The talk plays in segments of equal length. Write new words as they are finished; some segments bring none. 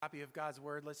copy of God's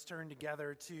Word, let's turn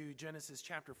together to Genesis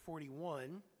chapter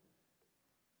 41.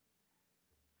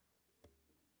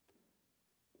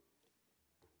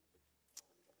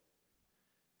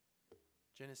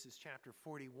 Genesis chapter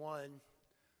 41.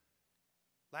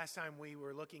 Last time we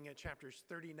were looking at chapters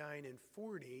 39 and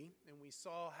 40, and we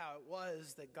saw how it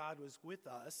was that God was with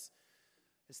us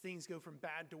as things go from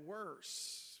bad to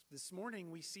worse. This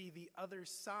morning we see the other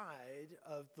side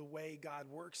of the way God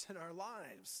works in our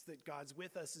lives, that God's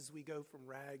with us as we go from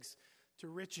rags to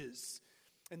riches.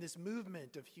 And this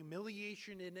movement of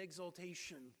humiliation and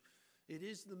exaltation, it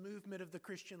is the movement of the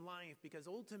Christian life, because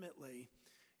ultimately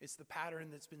it's the pattern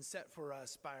that's been set for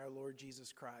us by our Lord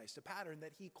Jesus Christ, a pattern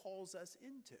that he calls us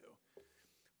into.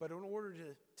 But in order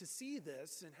to see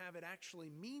this and have it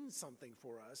actually mean something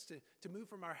for us, to move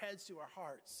from our heads to our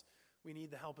hearts, we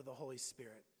need the help of the Holy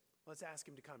Spirit. Let's ask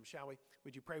him to come, shall we?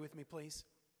 Would you pray with me, please?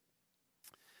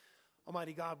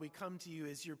 Almighty God, we come to you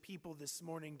as your people this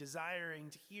morning,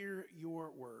 desiring to hear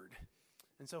your word.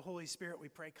 And so, Holy Spirit, we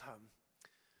pray, come.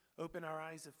 Open our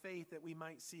eyes of faith that we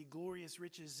might see glorious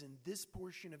riches in this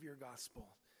portion of your gospel.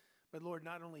 But Lord,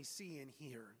 not only see and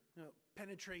hear,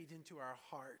 penetrate into our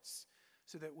hearts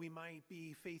so that we might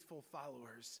be faithful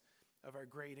followers of our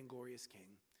great and glorious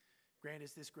King. Grant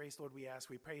us this grace, Lord, we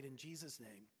ask. We pray it in Jesus'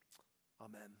 name.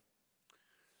 Amen.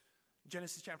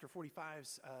 Genesis chapter 45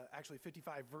 is actually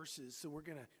 55 verses, so we're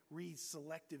going to read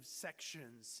selective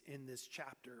sections in this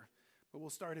chapter. But we'll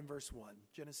start in verse 1.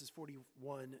 Genesis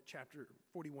 41, chapter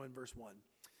 41, verse 1.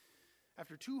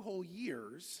 After 2 whole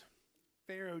years,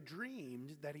 Pharaoh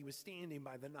dreamed that he was standing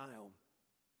by the Nile.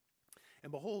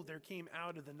 And behold, there came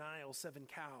out of the Nile 7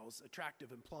 cows,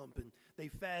 attractive and plump, and they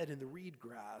fed in the reed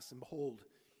grass. And behold,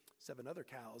 7 other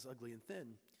cows, ugly and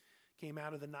thin, came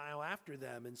out of the Nile after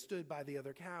them and stood by the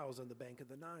other cows on the bank of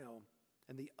the Nile.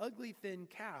 And the ugly, thin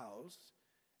cows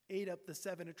ate up the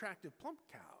 7 attractive, plump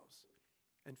cows.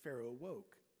 And Pharaoh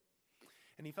awoke.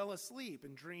 And he fell asleep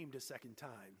and dreamed a second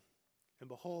time. And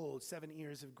behold, 7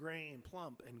 ears of grain,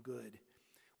 plump and good,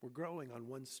 were growing on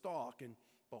one stalk. And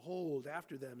behold,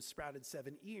 after them sprouted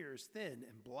 7 ears, thin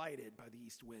and blighted by the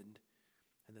east wind.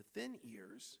 And the thin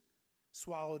ears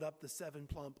swallowed up the 7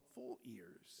 plump, full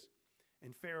ears.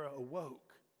 And Pharaoh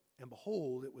awoke, and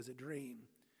behold, it was a dream.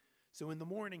 So in the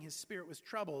morning his spirit was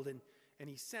troubled, and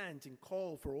he sent and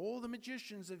called for all the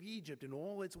magicians of Egypt and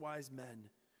all its wise men.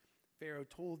 Pharaoh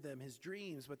told them his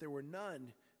dreams, but there were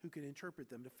none who could interpret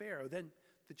them to Pharaoh. Then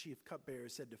the chief cupbearer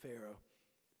said to Pharaoh,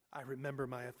 I remember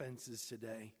my offenses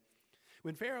today.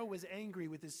 When Pharaoh was angry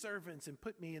with his servants and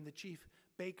put me and the chief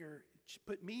baker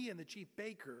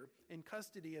in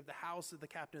custody of the house of the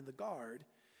captain of the guard,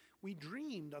 we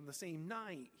dreamed on the same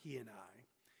night, he and I,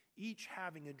 each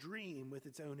having a dream with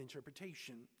its own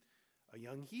interpretation. A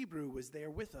young Hebrew was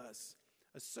there with us,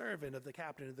 a servant of the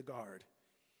captain of the guard.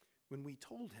 When we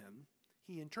told him,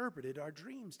 he interpreted our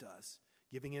dreams to us,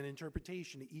 giving an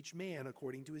interpretation to each man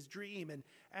according to his dream. And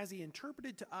as he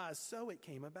interpreted to us, so it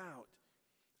came about.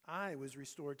 I was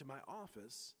restored to my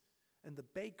office, and the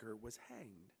baker was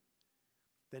hanged.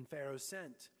 Then Pharaoh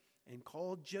sent and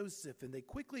called Joseph, and they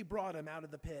quickly brought him out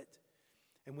of the pit.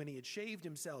 And when he had shaved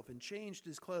himself and changed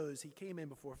his clothes, he came in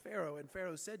before Pharaoh. And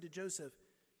Pharaoh said to Joseph,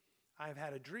 I have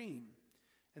had a dream,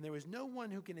 and there is no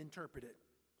one who can interpret it.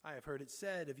 I have heard it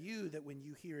said of you that when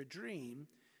you hear a dream,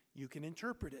 you can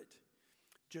interpret it.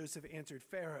 Joseph answered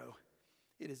Pharaoh,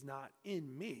 it is not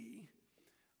in me.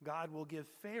 God will give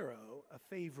Pharaoh a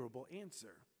favorable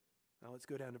answer. Now let's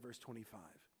go down to verse 25.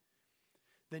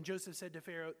 Then Joseph said to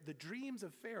Pharaoh, the dreams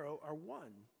of Pharaoh are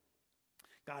one.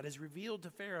 God has revealed to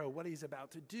Pharaoh what he's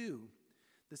about to do.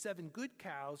 The 7 good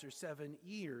cows are 7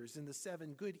 years, and the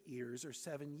 7 good ears are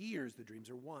 7 years. The dreams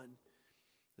are one.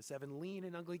 The 7 lean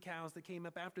and ugly cows that came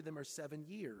up after them are 7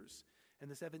 years, and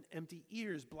the 7 empty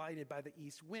ears blighted by the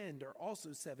east wind are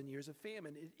also 7 years of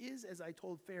famine. It is as I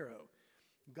told Pharaoh.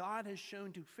 God has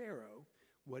shown to Pharaoh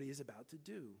what he is about to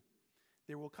do.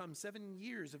 There will come 7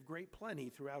 years of great plenty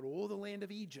throughout all the land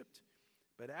of Egypt,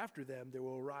 but after them there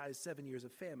will arise 7 years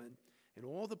of famine, and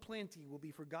all the plenty will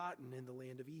be forgotten in the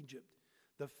land of Egypt.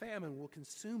 The famine will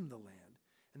consume the land,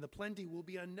 and the plenty will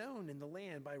be unknown in the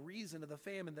land by reason of the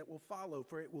famine that will follow,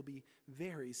 for it will be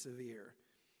very severe.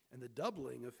 And the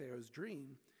doubling of Pharaoh's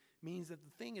dream means that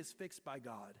the thing is fixed by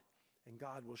God, and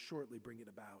God will shortly bring it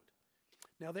about.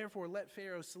 Now therefore let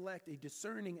Pharaoh select a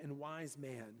discerning and wise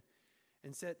man,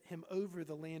 and set him over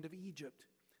the land of Egypt.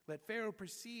 Let Pharaoh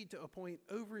proceed to appoint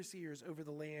overseers over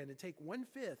the land, and take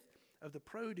 1/5 of the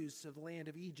produce of the land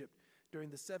of Egypt during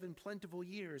the 7 plentiful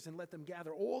years, and let them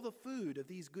gather all the food of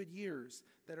these good years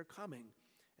that are coming,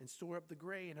 and store up the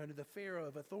grain under the Pharaoh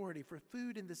of authority for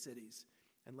food in the cities,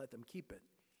 and let them keep it.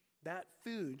 That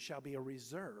food shall be a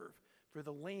reserve for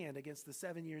the land against the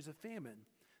 7 years of famine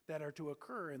that are to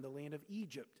occur in the land of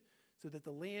Egypt, so that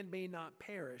the land may not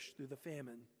perish through the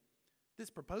famine. This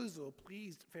proposal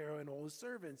pleased Pharaoh and all his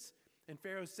servants. And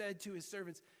Pharaoh said to his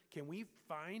servants, "Can we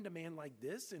find a man like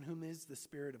this in whom is the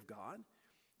Spirit of God?"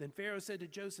 Then Pharaoh said to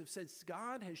Joseph, "Since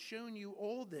God has shown you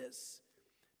all this,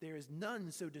 there is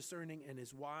none so discerning and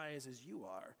as wise as you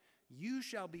are. You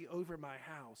shall be over my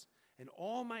house, and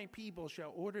all my people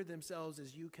shall order themselves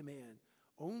as you command.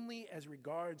 Only as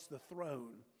regards the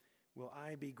throne will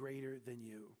I be greater than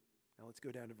you." Now let's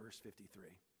go down to verse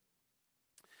 53.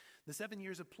 The 7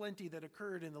 years of plenty that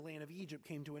occurred in the land of Egypt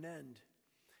came to an end,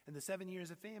 and the 7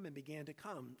 years of famine began to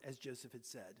come, as Joseph had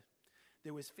said.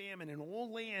 There was famine in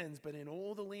all lands, but in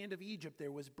all the land of Egypt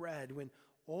there was bread. When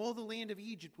all the land of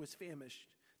Egypt was famished,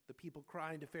 the people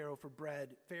cried to Pharaoh for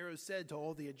bread. Pharaoh said to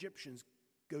all the Egyptians,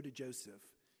 "Go to Joseph.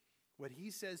 What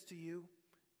he says to you,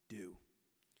 do."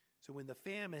 So when the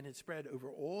famine had spread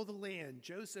over all the land,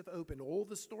 Joseph opened all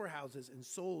the storehouses and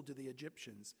sold to the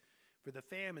Egyptians, for the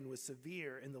famine was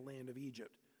severe in the land of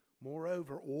Egypt.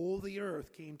 Moreover, all the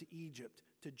earth came to Egypt,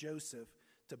 to Joseph,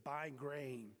 to buy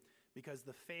grain, because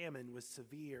the famine was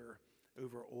severe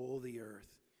over all the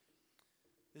earth.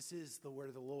 This is the word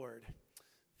of the Lord.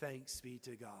 Thanks be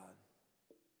to God.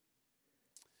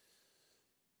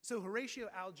 So Horatio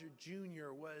Alger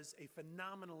Jr. was a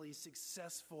phenomenally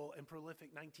successful and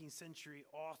prolific 19th century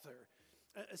author.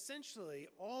 Essentially,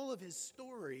 all of his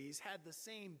stories had the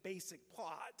same basic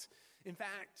plot. In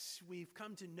fact, we've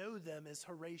come to know them as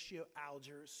Horatio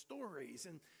Alger stories.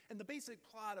 And the basic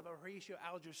plot of a Horatio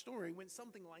Alger story went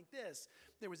something like this.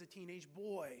 There was a teenage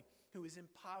boy who was in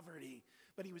poverty,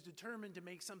 but he was determined to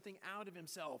make something out of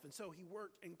himself. And so he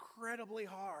worked incredibly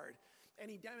hard. And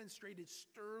he demonstrated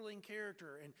sterling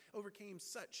character and overcame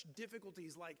such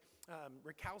difficulties like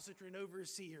recalcitrant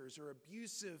overseers or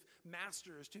abusive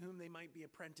masters to whom they might be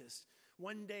apprenticed.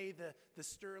 One day, the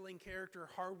sterling character,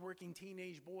 hardworking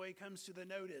teenage boy comes to the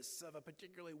notice of a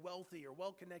particularly wealthy or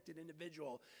well-connected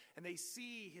individual, and they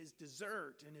see his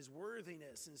desert and his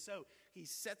worthiness, and so he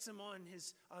sets him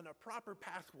on a proper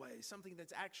pathway, something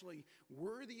that's actually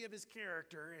worthy of his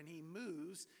character, and he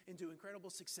moves into incredible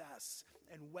success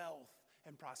and wealth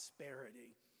and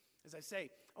prosperity. As I say,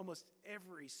 almost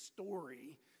every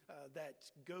story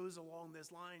that goes along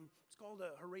this line, it's called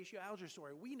a Horatio Alger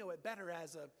story. We know it better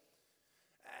as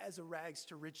a rags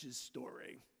to riches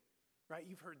story, right?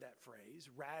 You've heard that phrase,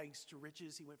 rags to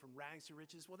riches. He went from rags to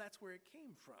riches. Well, that's where it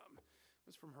came from. It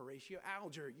was from Horatio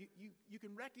Alger. You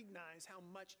can recognize how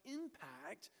much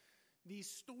impact these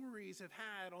stories have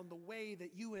had on the way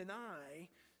that you and I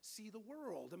see the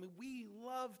world. I mean, we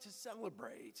love to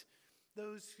celebrate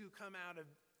those who come out of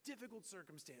difficult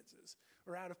circumstances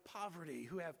or out of poverty,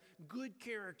 who have good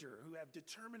character, who have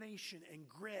determination and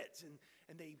grit,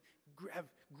 and they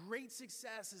have great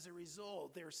success as a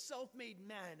result. They're self-made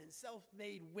men and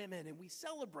self-made women, and we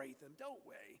celebrate them, don't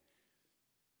we?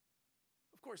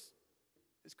 Of course,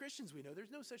 as Christians, we know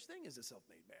there's no such thing as a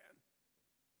self-made man.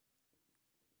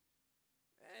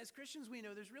 As Christians, we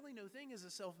know there's really no thing as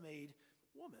a self-made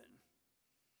woman.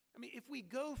 I mean, if we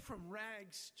go from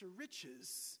rags to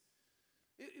riches,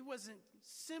 it wasn't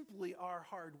simply our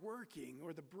hard working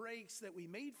or the breaks that we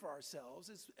made for ourselves.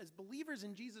 As believers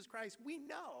in Jesus Christ, we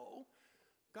know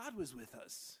God was with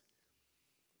us.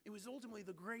 It was ultimately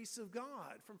the grace of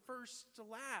God from first to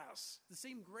last. The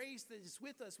same grace that is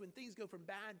with us when things go from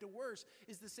bad to worse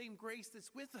is the same grace that's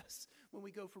with us when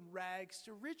we go from rags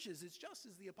to riches. It's just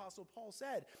as the Apostle Paul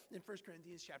said in 1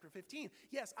 Corinthians chapter 15.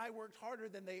 Yes, I worked harder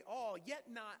than they all, yet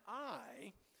not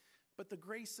I, but the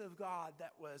grace of God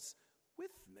that was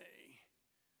with me.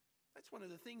 That's one of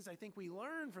the things I think we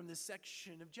learn from this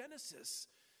section of Genesis.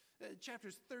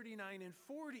 Chapters 39 and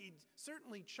 40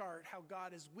 certainly chart how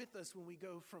God is with us when we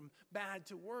go from bad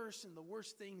to worse, and the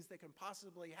worst things that can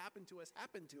possibly happen to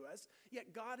us,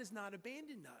 yet God has not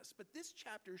abandoned us. But this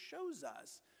chapter shows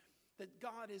us that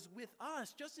God is with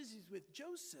us, just as he's with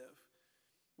Joseph,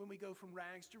 when we go from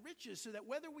rags to riches, so that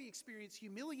whether we experience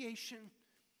humiliation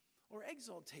or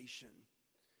exaltation,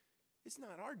 it's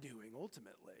not our doing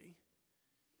ultimately.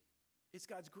 It's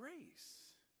God's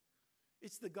grace.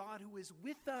 It's the God who is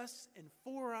with us and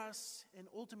for us and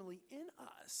ultimately in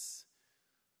us.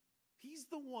 He's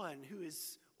the one who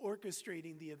is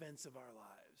orchestrating the events of our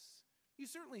lives. You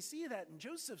certainly see that in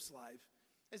Joseph's life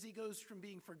as he goes from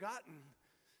being forgotten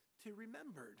to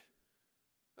remembered.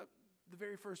 The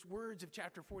very first words of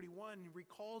chapter 41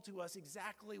 recall to us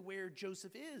exactly where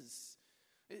Joseph is.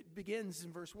 It begins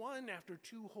in verse 1 after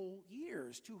 2 whole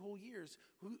years. 2 whole years.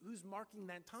 Who's marking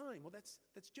that time? Well,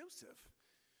 that's Joseph.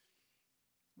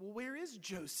 Well, where is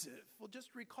Joseph? Well,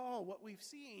 just recall what we've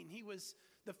seen. He was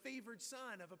the favored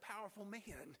son of a powerful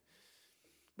man.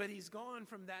 But he's gone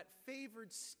from that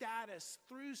favored status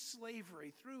through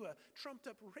slavery, through a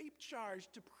trumped-up rape charge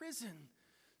to prison,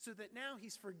 so that now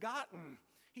he's forgotten.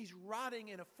 He's rotting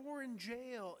in a foreign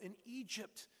jail in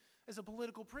Egypt as a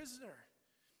political prisoner.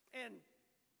 And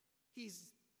he's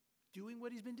doing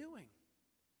what he's been doing.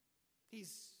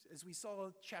 As we saw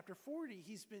in chapter 40,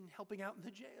 he's been helping out in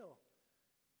the jail.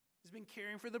 He's been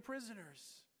caring for the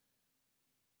prisoners.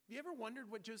 Have you ever wondered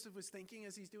what Joseph was thinking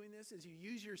as he's doing this? As you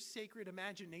use your sacred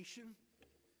imagination,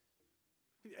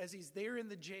 as he's there in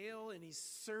the jail and he's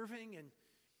serving, and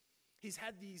he's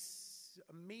had these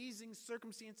amazing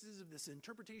circumstances of this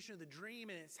interpretation of the dream,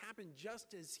 and it's happened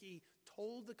just as he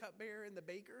told the cupbearer and the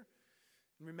baker.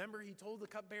 And remember, he told the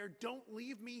cupbearer, "Don't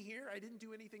leave me here. I didn't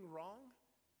do anything wrong."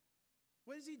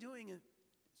 What is he doing? It's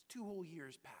 2 whole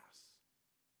years pass.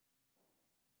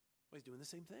 Well, he's doing the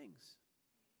same things.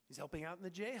 He's helping out in the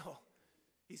jail.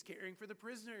 He's caring for the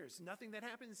prisoners. Nothing that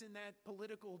happens in that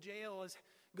political jail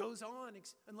goes on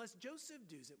unless Joseph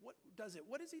does it.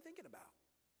 What is he thinking about?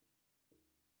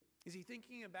 Is he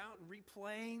thinking about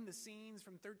replaying the scenes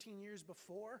from 13 years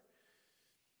before,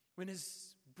 when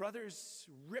his brothers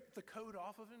ripped the coat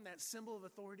off of him, that symbol of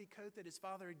authority coat that his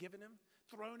father had given him,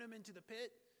 thrown him into the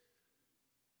pit?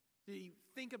 Did he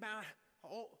think about,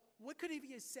 what could he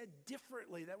have said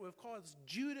differently that would have caused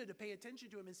Judah to pay attention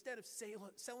to him instead of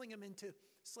selling him into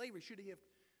slavery? Should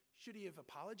he have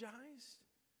apologized?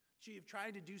 Should he have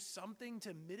tried to do something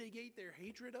to mitigate their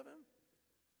hatred of him?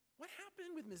 What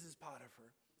happened with Mrs.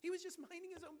 Potiphar? He was just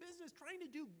minding his own business, trying to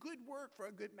do good work for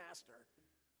a good master.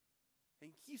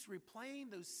 And he keeps replaying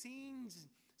those scenes and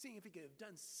seeing if he could have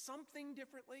done something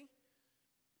differently.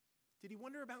 Did he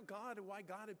wonder about God and why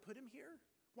God had put him here?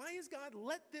 Why has God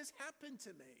let this happen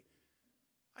to me?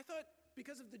 I thought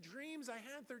because of the dreams I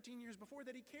had 13 years before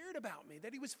that he cared about me,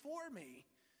 that he was for me.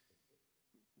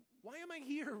 Why am I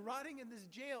here rotting in this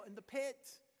jail, in the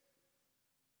pit?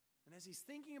 And as he's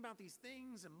thinking about these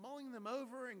things and mulling them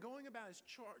over and going about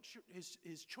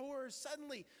his chores,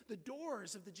 suddenly the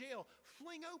doors of the jail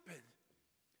fling open.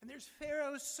 And there's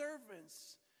Pharaoh's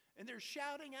servants. And they're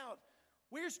shouting out,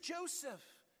 "Where's Joseph?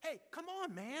 Hey, come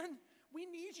on, man. We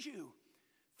need you.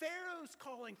 Pharaoh's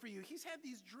calling for you. He's had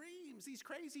these dreams, these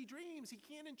crazy dreams. He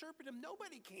can't interpret them.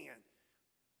 Nobody can.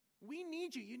 We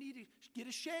need you. You need to get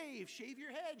a shave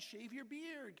your head, shave your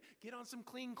beard, get on some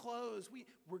clean clothes.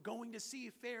 We're going to see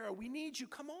Pharaoh. We need you.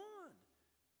 Come on."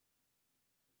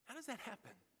 How does that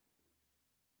happen?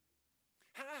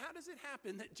 How does it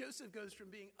happen that Joseph goes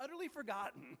from being utterly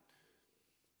forgotten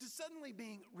to suddenly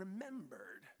being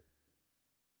remembered?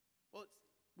 Well,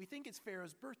 we think it's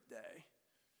Pharaoh's birthday.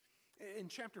 In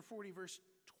chapter 40, verse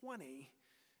 20,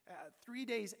 3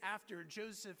 days after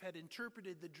Joseph had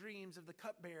interpreted the dreams of the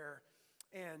cupbearer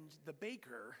and the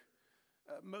baker,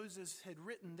 Moses had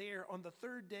written there, "On the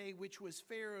 3rd day, which was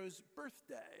Pharaoh's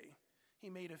birthday, he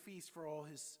made a feast for all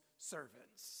his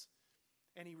servants.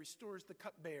 And he restores the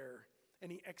cupbearer,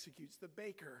 and he executes the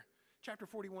baker." Chapter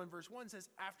 41, verse 1 says,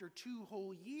 "After 2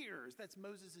 whole years," that's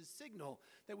Moses' signal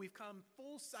that we've come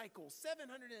full cycle,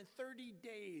 730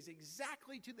 days,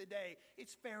 exactly to the day,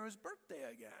 it's Pharaoh's birthday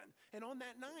again. And on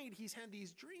that night, he's had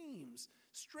these dreams,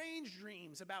 strange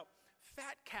dreams about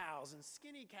fat cows and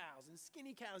skinny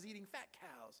cows eating fat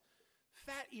cows,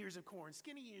 fat ears of corn,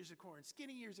 skinny ears of corn,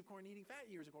 skinny ears of corn eating fat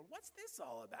ears of corn. What's this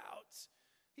all about?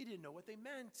 He didn't know what they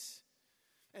meant.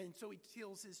 And so he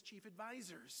tells his chief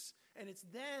advisors. And it's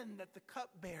then that the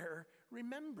cupbearer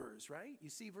remembers, right? You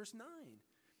see verse 9.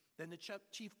 "Then the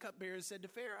chief cupbearer said to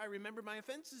Pharaoh, 'I remember my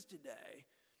offenses today.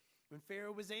 When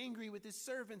Pharaoh was angry with his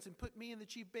servants and put me and the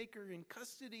chief baker in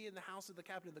custody in the house of the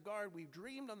captain of the guard, we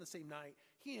dreamed on the same night,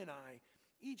 he and I,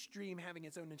 each dream having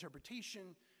its own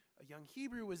interpretation. A young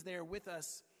Hebrew was there with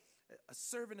us, a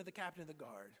servant of the captain of the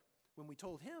guard. When we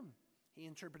told him, he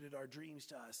interpreted our dreams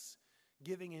to us,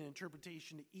 giving an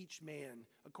interpretation to each man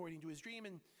according to his dream.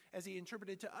 And as he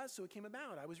interpreted to us, so it came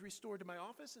about. I was restored to my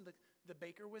office, and the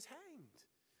baker was hanged.'"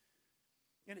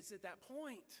 And it's at that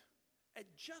point,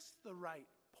 at just the right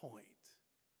point,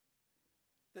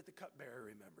 that the cupbearer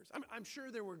remembers. I'm sure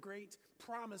there were great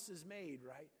promises made,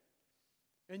 right?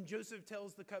 And Joseph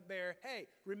tells the cupbearer, "Hey,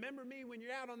 remember me when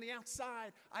you're out on the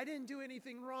outside. I didn't do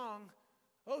anything wrong."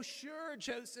 "Oh, sure,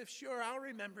 Joseph, sure, I'll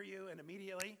remember you." And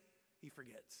immediately, he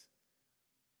forgets.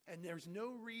 And there's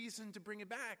no reason to bring it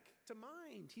back to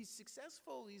mind. He's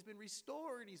successful. He's been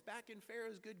restored. He's back in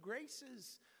Pharaoh's good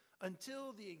graces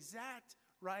until the exact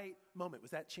right moment.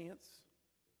 Was that chance?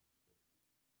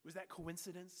 Was that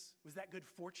coincidence? Was that good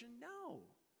fortune? No.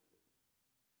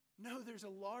 No, there's a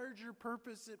larger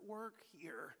purpose at work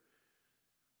here.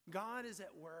 God is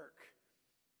at work.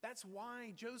 That's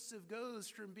why Joseph goes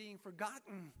from being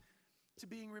forgotten to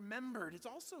being remembered. It's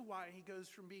also why he goes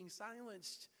from being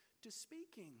silenced to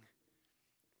speaking.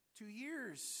 2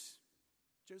 years,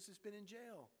 Joseph's been in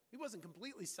jail. He wasn't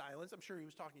completely silenced. I'm sure he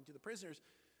was talking to the prisoners.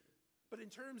 But in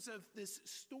terms of this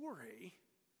story,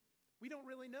 we don't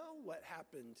really know what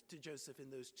happened to Joseph in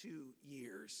those 2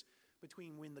 years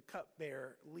between when the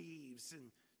cupbearer leaves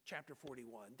and chapter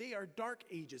 41. They are dark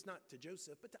ages, not to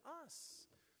Joseph, but to us.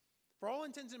 For all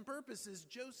intents and purposes,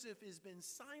 Joseph has been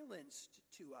silenced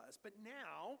to us. But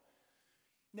now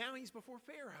he's before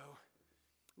Pharaoh,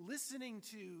 listening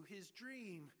to his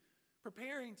dream,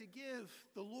 preparing to give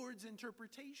the Lord's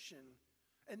interpretation.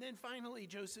 And then finally,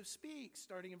 Joseph speaks,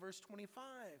 starting in verse 25.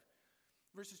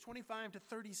 Verses 25 to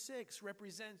 36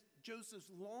 represent Joseph's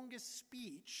longest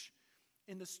speech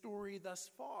in the story thus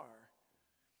far.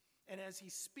 And as he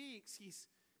speaks,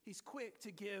 he's quick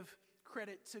to give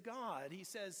credit to God. He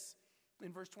says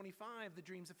in verse 25, the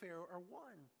dreams of Pharaoh are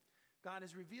one. God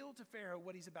has revealed to Pharaoh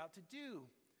what he's about to do.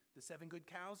 The 7 good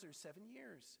cows are 7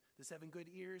 years. The 7 good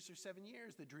ears are 7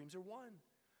 years. The dreams are one.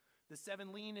 The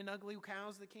 7 lean and ugly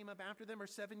cows that came up after them are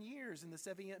 7 years. And the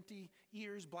 7 empty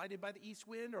ears blighted by the east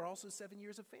wind are also 7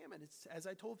 years of famine. It's as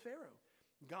I told Pharaoh.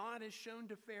 God has shown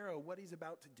to Pharaoh what he's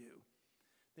about to do.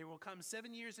 There will come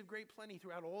 7 years of great plenty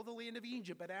throughout all the land of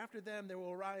Egypt, but after them there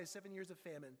will arise 7 years of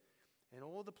famine. And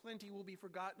all the plenty will be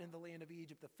forgotten in the land of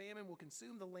Egypt. The famine will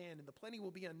consume the land, and the plenty will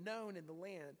be unknown in the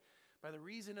land by the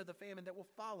reason of the famine that will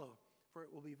follow, for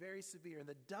it will be very severe. And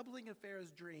the doubling of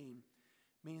Pharaoh's dream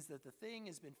means that the thing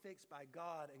has been fixed by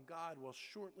God, and God will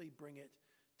shortly bring it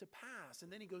to pass.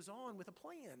 And then he goes on with a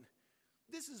plan.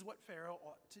 This is what Pharaoh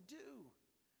ought to do.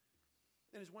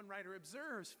 And as one writer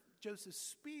observes, Joseph's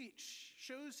speech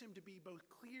shows him to be both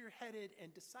clear-headed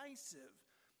and decisive.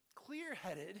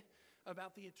 Clear-headed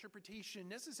about the interpretation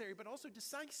necessary, but also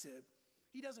decisive.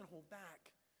 He doesn't hold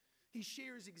back. He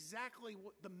shares exactly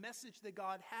what the message that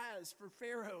God has for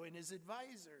Pharaoh and his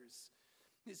advisors.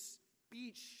 His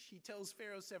speech, he tells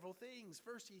Pharaoh several things.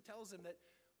 First, he tells him that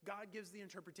God gives the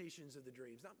interpretations of the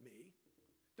dreams, not me.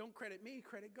 Don't credit me,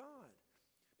 credit God.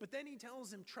 But then he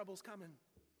tells him trouble's coming.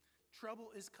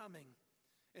 Trouble is coming.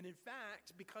 And in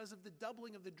fact, because of the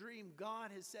doubling of the dream,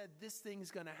 God has said this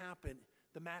thing's going to happen.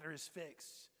 The matter is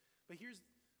fixed. But here's,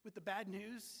 with the bad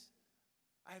news,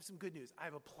 I have some good news. I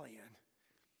have a plan.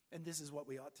 And this is what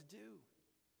we ought to do.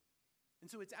 And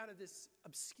so it's out of this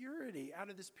obscurity, out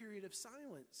of this period of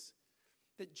silence,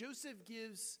 that Joseph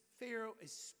gives Pharaoh a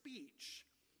speech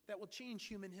that will change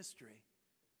human history,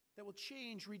 that will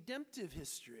change redemptive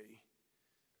history.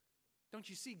 Don't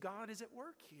you see, God is at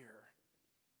work here.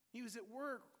 He was at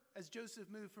work as Joseph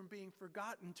moved from being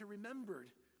forgotten to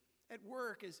remembered. At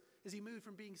work as he moved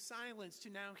from being silenced to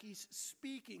now he's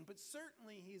speaking. But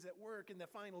certainly he's at work in the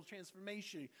final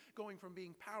transformation, going from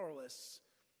being powerless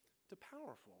to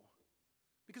powerful.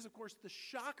 Because, of course, the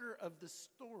shocker of the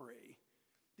story,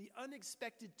 the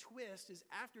unexpected twist, is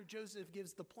after Joseph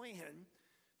gives the plan,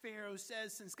 Pharaoh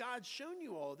says, since God's shown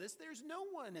you all this, there's no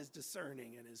one as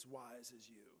discerning and as wise as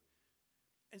you.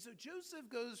 And so Joseph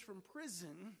goes from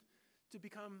prison to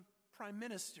become prime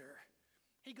minister.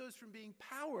 He goes from being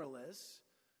powerless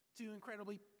to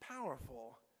incredibly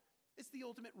powerful. It's the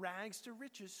ultimate rags to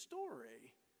riches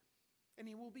story. And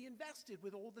he will be invested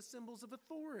with all the symbols of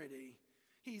authority.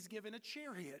 He's given a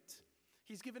chariot.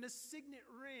 He's given a signet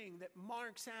ring that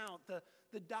marks out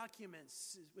the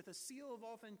documents with a seal of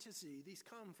authenticity. These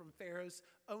come from Pharaoh's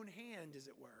own hand, as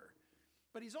it were.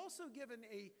 But he's also given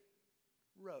a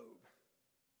robe,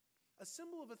 a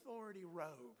symbol of authority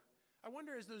robe. I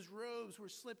wonder, as those robes were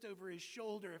slipped over his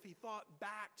shoulder, if he thought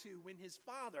back to when his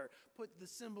father put the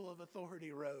symbol of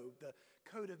authority robe, the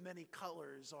coat of many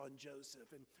colors, on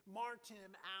Joseph and marked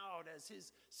him out as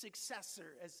his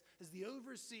successor, as the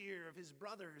overseer of his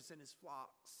brothers and his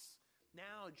flocks.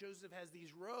 Now Joseph has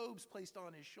these robes placed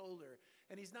on his shoulder,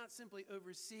 and he's not simply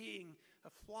overseeing a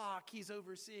flock, he's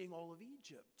overseeing all of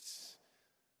Egypt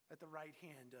at the right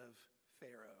hand of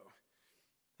Pharaoh.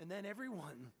 And then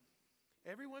everyone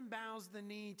bows the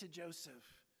knee to Joseph.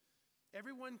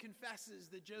 Everyone confesses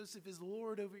that Joseph is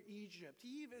Lord over Egypt.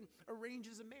 He even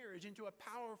arranges a marriage into a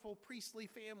powerful priestly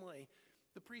family.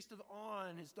 The priest of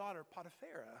On, his daughter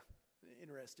Potipharah,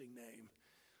 interesting name.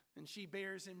 And she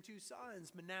bears him 2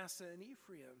 sons, Manasseh and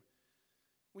Ephraim.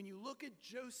 When you look at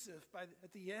Joseph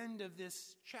at the end of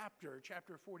this chapter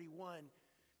 41,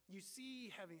 you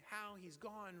see how he's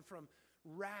gone from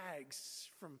rags,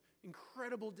 from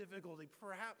incredible difficulty,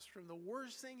 perhaps from the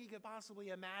worst thing he could possibly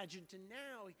imagine, to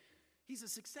now he's a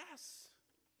success.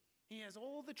 He has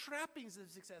all the trappings of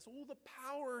success, all the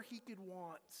power he could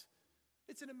want.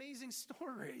 It's an amazing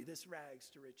story, this rags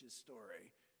to riches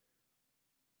story.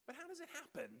 But how does it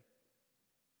happen?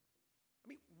 I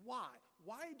mean, why?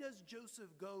 Why does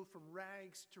Joseph go from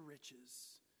rags to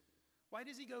riches? Why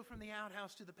does he go from the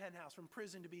outhouse to the penthouse, from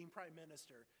prison to being prime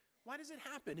minister? Why does it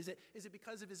happen? Is it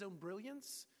because of his own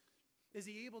brilliance? Is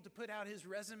he able to put out his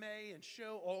resume and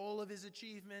show all of his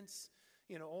achievements?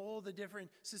 All the different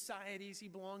societies he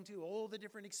belonged to, all the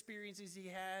different experiences he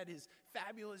had, his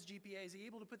fabulous GPA. Is he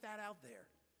able to put that out there?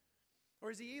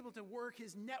 Or is he able to work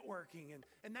his networking?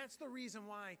 And that's the reason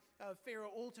why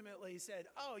Pharaoh ultimately said,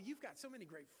 oh, you've got so many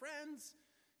great friends.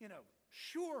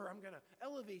 Sure, I'm going to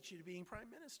elevate you to being prime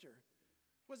minister.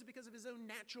 Was it because of his own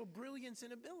natural brilliance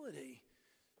and ability?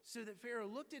 So that Pharaoh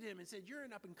looked at him and said, you're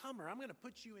an up-and-comer. I'm going to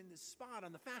put you in this spot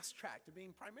on the fast track to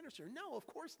being prime minister. No, of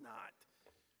course not.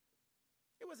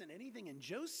 It wasn't anything in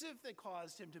Joseph that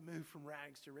caused him to move from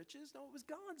rags to riches. No, it was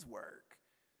God's work.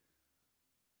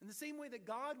 In the same way that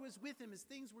God was with him as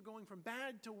things were going from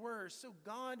bad to worse, so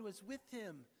God was with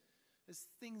him as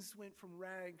things went from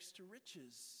rags to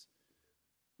riches.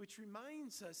 Which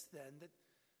reminds us then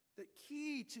that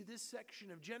key to this section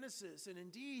of Genesis, and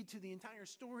indeed to the entire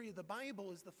story of the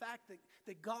Bible, is the fact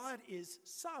that God is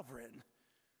sovereign.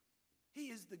 He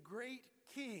is the great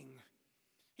king.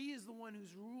 He is the one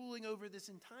who's ruling over this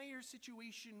entire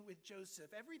situation with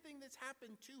Joseph. Everything that's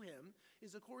happened to him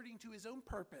is according to his own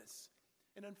purpose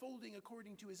and unfolding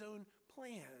according to his own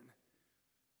plan.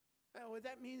 Well,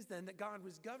 that means then that God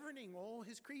was governing all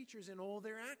his creatures and all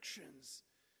their actions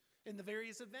in the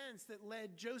various events that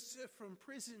led Joseph from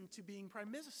prison to being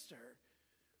prime minister.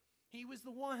 He was the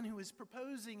one who was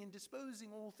proposing and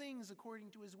disposing all things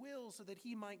according to his will so that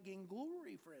he might gain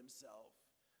glory for himself.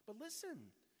 But listen,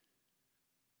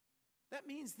 that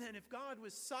means then if God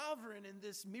was sovereign in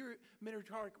this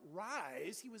meteoric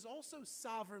rise, he was also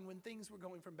sovereign when things were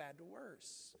going from bad to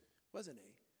worse, wasn't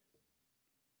he?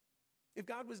 If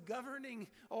God was governing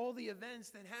all the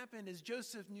events that happened as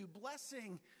Joseph knew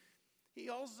blessing, he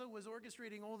also was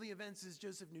orchestrating all the events as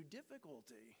Joseph knew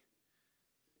difficulty.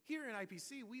 Here in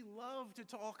IPC, we love to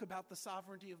talk about the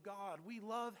sovereignty of God. We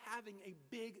love having a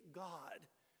big God.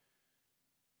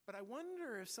 But I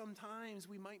wonder if sometimes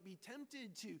we might be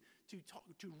tempted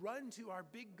to run to our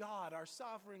big God, our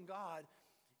sovereign God,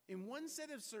 in one set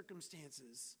of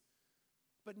circumstances,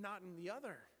 but not in the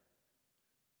other.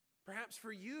 Perhaps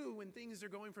for you, when things are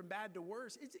going from bad to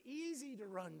worse, it's easy to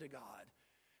run to God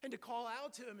and to call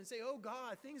out to him and say, oh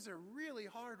God, things are really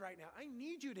hard right now. I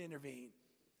need you to intervene.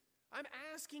 I'm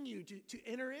asking you to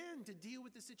enter in, to deal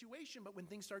with the situation. But when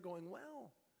things start going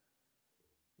well,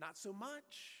 not so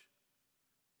much.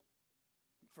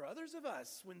 For others of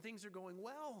us, when things are going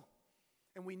well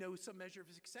and we know some measure of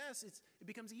success, it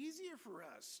becomes easier for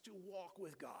us to walk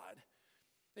with God.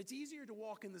 It's easier to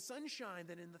walk in the sunshine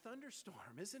than in the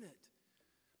thunderstorm, isn't it?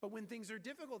 But when things are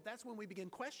difficult, that's when we begin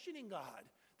questioning God.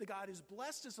 The God who's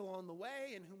blessed us along the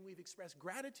way and whom we've expressed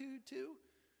gratitude to.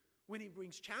 When he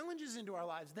brings challenges into our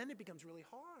lives, then it becomes really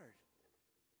hard.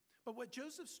 But what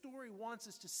Joseph's story wants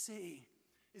us to see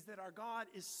is that our God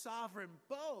is sovereign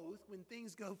both when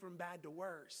things go from bad to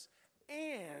worse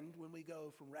and when we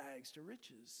go from rags to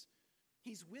riches.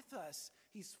 He's with us,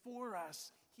 he's for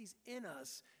us, he's in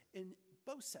us in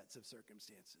both sets of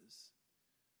circumstances.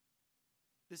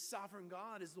 This sovereign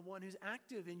God is the one who's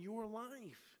active in your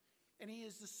life, and he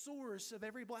is the source of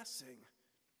every blessing.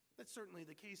 That's certainly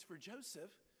the case for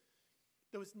Joseph,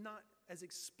 though it's not as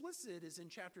explicit as in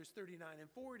chapters 39 and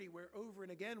 40, where over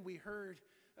and again we heard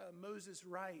Moses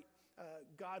write,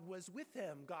 God was with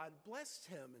him, God blessed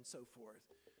him, and so forth.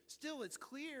 Still, it's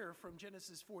clear from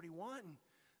Genesis 41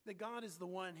 that God is the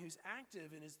one who's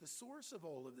active and is the source of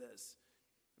all of this.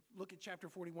 Look at chapter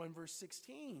 41, verse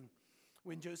 16,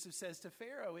 when Joseph says to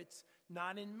Pharaoh, it's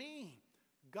not in me.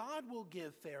 God will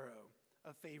give Pharaoh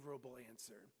a favorable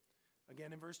answer.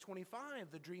 Again, in verse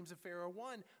 25, the dreams of Pharaoh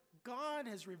 1, God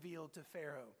has revealed to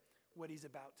Pharaoh what he's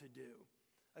about to do.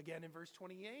 Again, in verse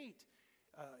 28,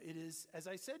 it is, as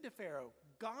I said to Pharaoh,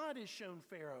 God has shown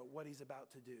Pharaoh what he's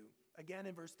about to do. Again,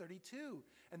 in verse 32,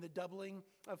 and the doubling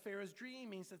of Pharaoh's dream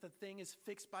means that the thing is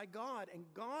fixed by God, and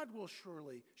God will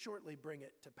shortly bring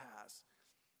it to pass.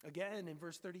 Again, in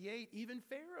verse 38, even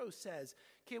Pharaoh says,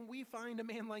 can we find a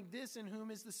man like this in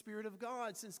whom is the Spirit of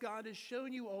God? Since God has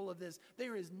shown you all of this,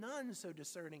 there is none so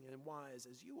discerning and wise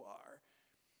as you are.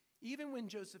 Even when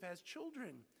Joseph has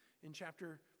children, in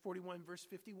chapter 41, verse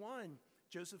 51,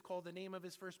 Joseph called the name of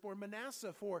his firstborn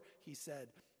Manasseh, for, he said,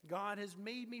 God has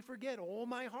made me forget all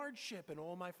my hardship and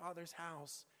all my father's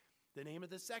house. The name of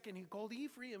the second he called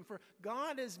Ephraim, for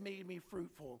God has made me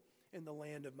fruitful in the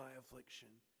land of my affliction.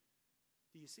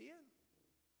 Do you see it?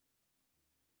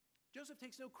 Joseph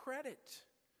takes no credit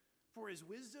for his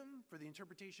wisdom, for the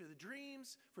interpretation of the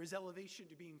dreams, for his elevation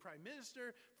to being prime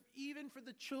minister, even for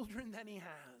the children that he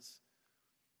has.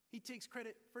 He takes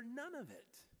credit for none of it.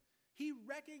 He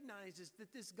recognizes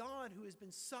that this God who has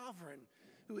been sovereign,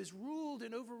 who has ruled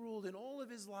and overruled in all of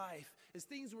his life, as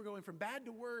things were going from bad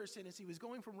to worse and as he was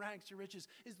going from rags to riches,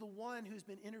 is the one who's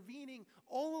been intervening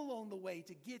all along the way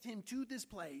to get him to this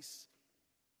place,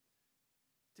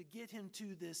 to get him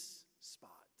to this spot.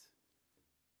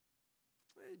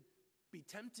 It'd be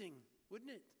tempting,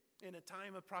 wouldn't it, in a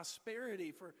time of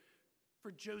prosperity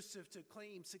for Joseph to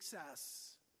claim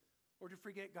success or to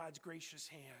forget God's gracious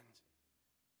hand.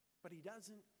 But he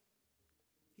doesn't.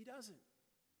 He doesn't.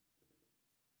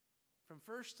 From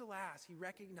first to last, he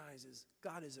recognizes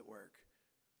God is at work.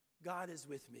 God is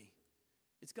with me.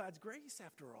 It's God's grace,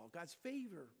 after all, God's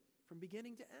favor from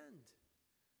beginning to end.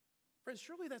 Friends,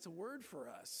 surely that's a word for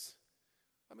us.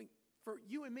 I mean, for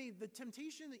you and me, the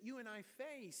temptation that you and I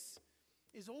face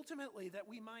is ultimately that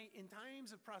we might, in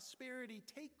times of prosperity,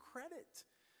 take credit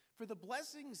for the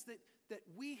blessings that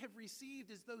we have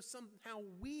received as though somehow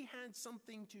we had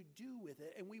something to do with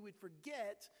it, and we would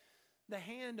forget the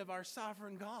hand of our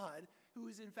sovereign God, who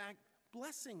is in fact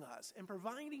blessing us and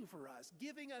providing for us,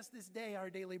 giving us this day our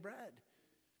daily bread.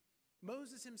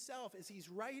 Moses himself, as he's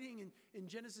writing in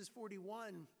Genesis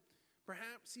 41,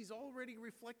 perhaps he's already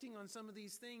reflecting on some of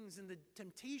these things and the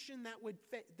temptation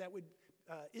that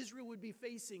Israel would be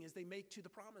facing as they make to the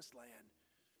promised land.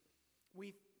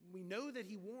 We know that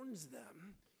he warns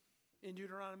them in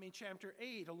Deuteronomy chapter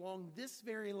 8 along this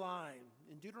very line.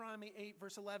 In Deuteronomy 8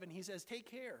 verse 11, he says, "Take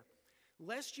care,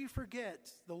 lest you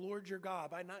forget the Lord your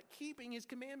God by not keeping his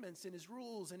commandments and his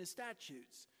rules and his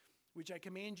statutes, which I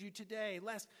command you today,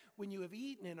 lest when you have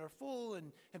eaten and are full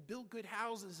and have built good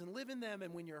houses and live in them,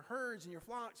 and when your herds and your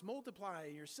flocks multiply,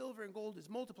 and your silver and gold is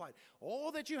multiplied,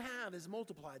 all that you have is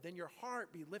multiplied, then your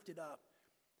heart be lifted up,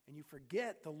 and you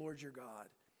forget the Lord your God,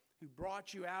 who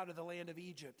brought you out of the land of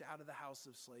Egypt, out of the house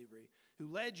of slavery, who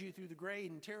led you through the great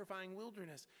and terrifying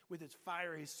wilderness with its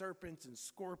fiery serpents and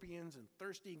scorpions and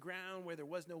thirsty ground where there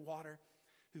was no water,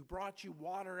 who brought you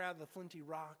water out of the flinty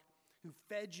rock, who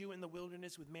fed you in the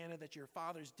wilderness with manna that your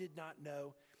fathers did not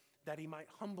know, that he might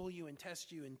humble you and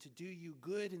test you and to do you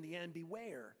good in the end.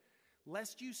 Beware,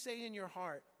 lest you say in your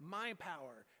heart, my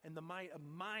power and the might of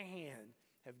my hand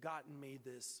have gotten me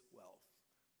this wealth."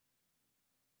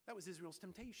 That was Israel's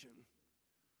temptation.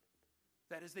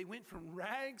 That as they went from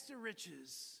rags to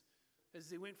riches, as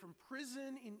they went from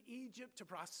prison in Egypt to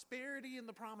prosperity in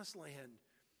the promised land,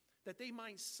 that they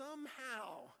might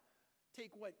somehow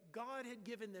take what God had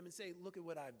given them and say, look at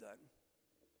what I've done.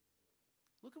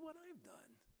 Look at what I've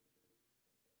done.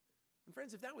 And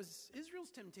friends, if that was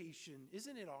Israel's temptation,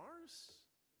 isn't it ours?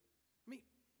 I mean,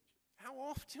 how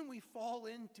often we fall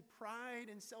into pride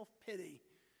and self-pity.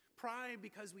 Pride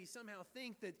because we somehow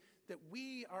think that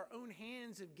we, our own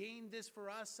hands, have gained this for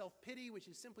us. Self-pity, which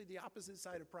is simply the opposite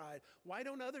side of pride. Why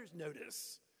don't others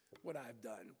notice what I've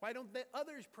done? Why don't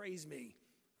others praise me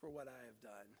for what I have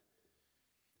done?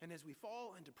 And as we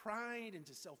fall into pride,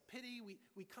 into self-pity,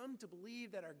 we come to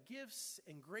believe that our gifts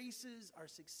and graces, our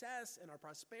success and our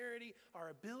prosperity, our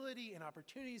ability and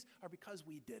opportunities are because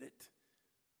we did it.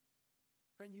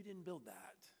 Friend, you didn't build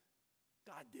that.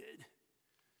 God did.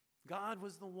 God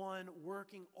was the one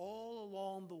working all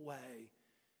along the way.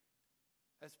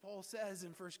 As Paul says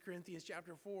in 1 Corinthians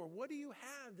chapter 4, what do you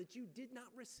have that you did not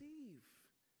receive?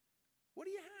 What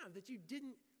do you have that you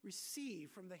didn't receive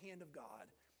from the hand of God?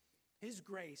 His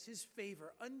grace, his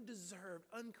favor, undeserved,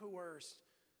 uncoerced.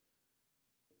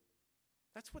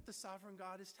 That's what the sovereign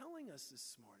God is telling us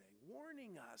this morning,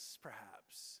 warning us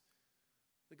perhaps.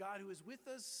 The God who is with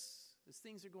us as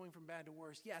things are going from bad to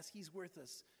worse. Yes, he's with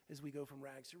us as we go from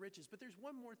rags to riches. But there's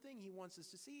one more thing he wants us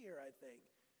to see here, I think.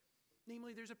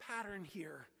 Namely, there's a pattern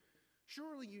here.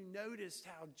 Surely you noticed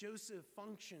how Joseph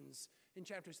functions in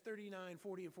chapters 39,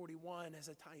 40, and 41 as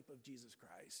a type of Jesus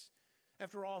Christ.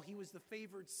 After all, he was the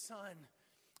favored son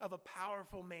of a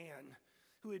powerful man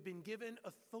who had been given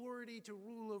authority to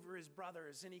rule over his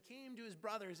brothers. And he came to his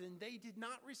brothers, and they did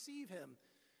not receive him.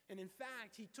 And in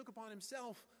fact, he took upon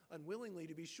himself, unwillingly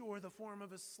to be sure, the form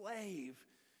of a slave.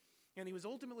 And he was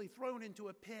ultimately thrown into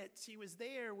a pit. He was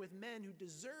there with men who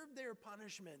deserved their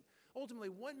punishment. Ultimately,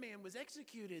 one man was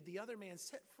executed, the other man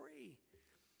set free.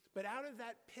 But out of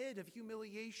that pit of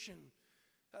humiliation,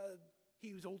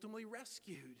 he was ultimately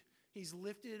rescued. He's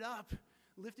lifted up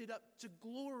to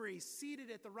glory, seated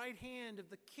at the right hand of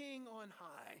the King on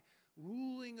high,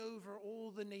 ruling over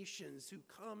all the nations who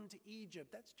come to Egypt.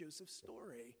 That's Joseph's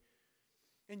story.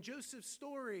 And Joseph's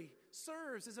story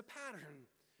serves as a pattern,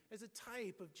 as a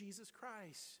type of Jesus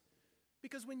Christ.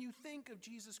 Because when you think of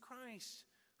Jesus Christ,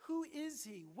 who is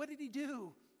he? What did he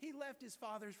do? He left his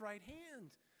Father's right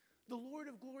hand. The Lord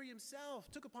of glory himself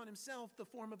took upon himself the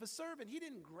form of a servant. He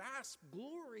didn't grasp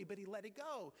glory, but he let it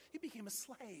go. He became a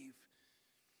slave.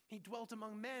 He dwelt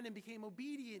among men and became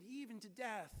obedient even to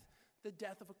death, the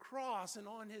death of a cross. And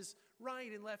on his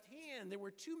right and left hand, there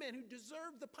were two men who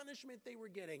deserved the punishment they were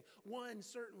getting. One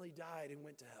certainly died and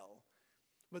went to hell,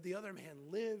 but the other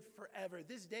man lived forever.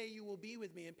 This day you will be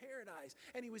with me in paradise.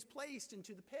 And he was placed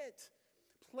into the pit,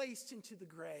 placed into the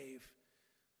grave.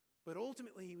 But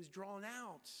ultimately he was drawn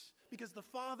out because the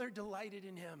Father delighted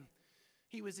in him.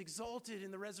 He was exalted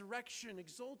in the resurrection,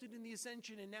 exalted in the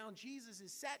ascension, and now Jesus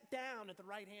is sat down at the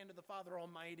right hand of the Father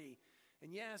Almighty.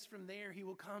 And yes, from there he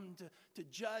will come to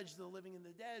judge the living and the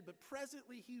dead, but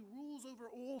presently he rules over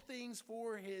all things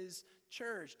for his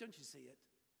church. Don't you see it?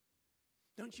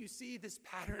 Don't you see this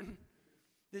pattern,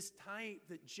 this type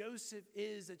that Joseph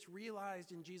is that's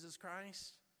realized in Jesus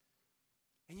Christ?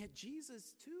 And yet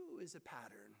Jesus too is a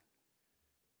pattern.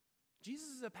 Jesus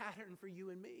is a pattern for you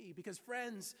and me because,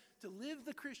 friends, to live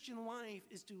the Christian life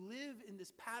is to live in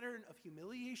this pattern of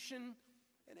humiliation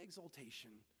and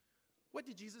exaltation. What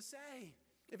did Jesus say?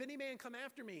 If any man come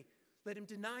after me, let him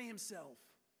deny himself,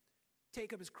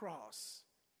 take up his cross,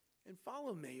 and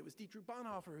follow me. It was Dietrich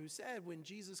Bonhoeffer who said when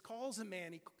Jesus calls a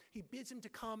man, he bids him to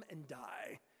come and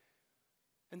die.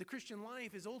 And the Christian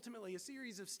life is ultimately a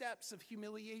series of steps of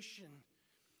humiliation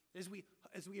as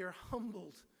we are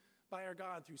humbled by our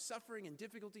God through suffering and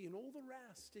difficulty and all the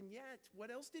rest. And yet, what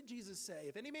else did Jesus say?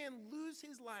 If any man lose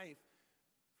his life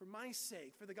for my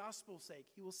sake, for the gospel's sake,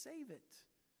 he will save it.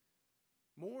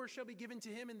 More shall be given to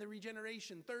him in the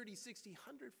regeneration, 30, 60,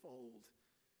 100-fold.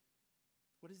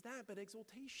 What is that but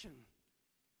exaltation?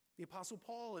 The Apostle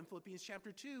Paul in Philippians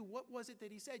chapter 2, what was it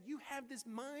that he said? You have this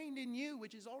mind in you,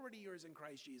 which is already yours in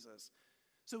Christ Jesus.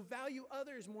 So value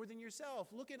others more than yourself.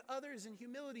 Look at others in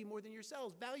humility more than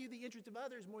yourselves. Value the interest of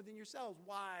others more than yourselves.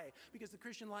 Why? Because the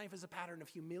Christian life is a pattern of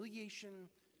humiliation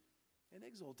and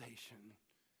exaltation.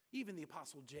 Even the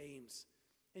Apostle James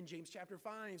in James chapter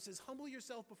 5 says, humble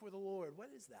yourself before the Lord. What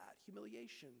is that?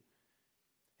 Humiliation.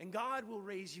 And God will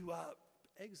raise you up.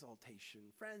 Exaltation.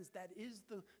 Friends, that is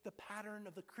the pattern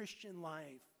of the Christian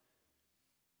life.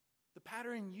 The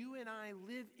pattern you and I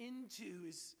live into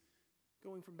is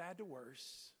going from bad to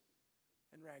worse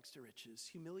and rags to riches,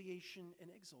 humiliation and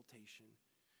exaltation.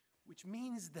 Which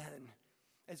means then,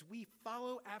 as we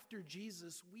follow after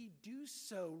Jesus, we do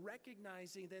so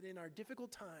recognizing that in our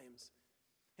difficult times,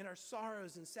 in our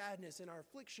sorrows and sadness, in our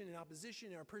affliction and opposition,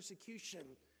 in our persecution,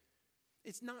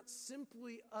 it's not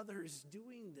simply others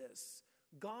doing this.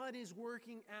 God is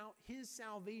working out his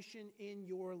salvation in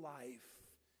your life.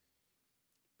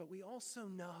 But we also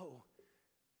know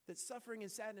that suffering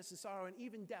and sadness and sorrow and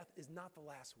even death is not the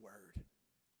last word.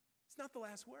 It's not the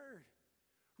last word.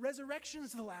 Resurrection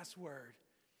is the last word.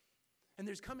 And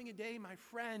there's coming a day, my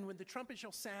friend, when the trumpet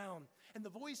shall sound, and the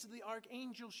voice of the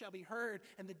archangel shall be heard,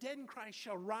 and the dead in Christ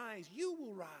shall rise. You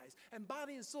will rise, and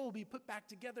body and soul will be put back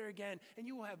together again, and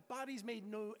you will have bodies made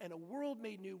new and a world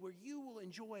made new where you will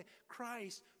enjoy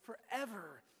Christ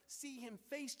forever. See him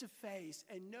face to face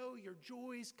and know your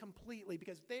joys completely,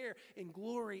 because there in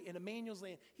glory in Emmanuel's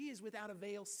land, he is without a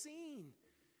veil seen.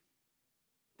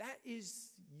 That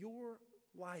is your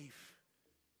life.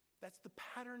 That's the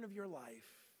pattern of your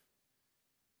life.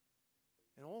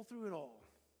 And all through it all,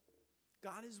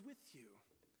 God is with you.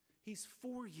 He's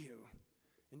for you.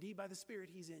 Indeed, by the Spirit,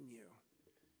 he's in you.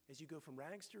 As you go from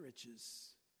rags to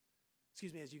riches,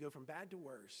 as you go from bad to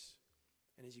worse,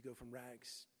 and as you go from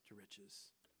rags to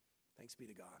riches. Thanks be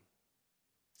to God.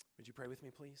 Would you pray with me,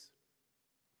 please?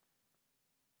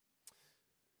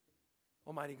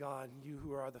 Almighty God, you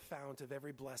who are the fount of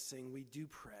every blessing, we do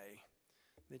pray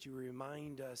that you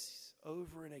remind us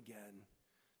over and again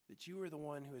that you are the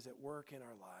one who is at work in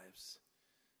our lives.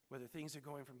 Whether things are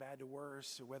going from bad to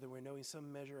worse or whether we're knowing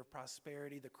some measure of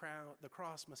prosperity, the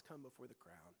cross must come before the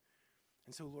crown.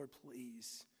 And so, Lord,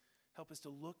 please help us to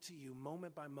look to you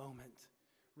moment by moment,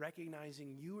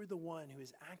 recognizing you are the one who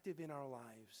is active in our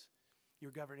lives.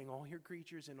 You're governing all your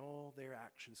creatures and all their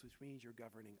actions, which means you're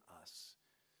governing us.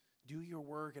 Do your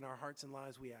work in our hearts and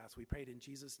lives, we ask. We pray it in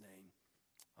Jesus' name.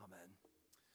 Amen.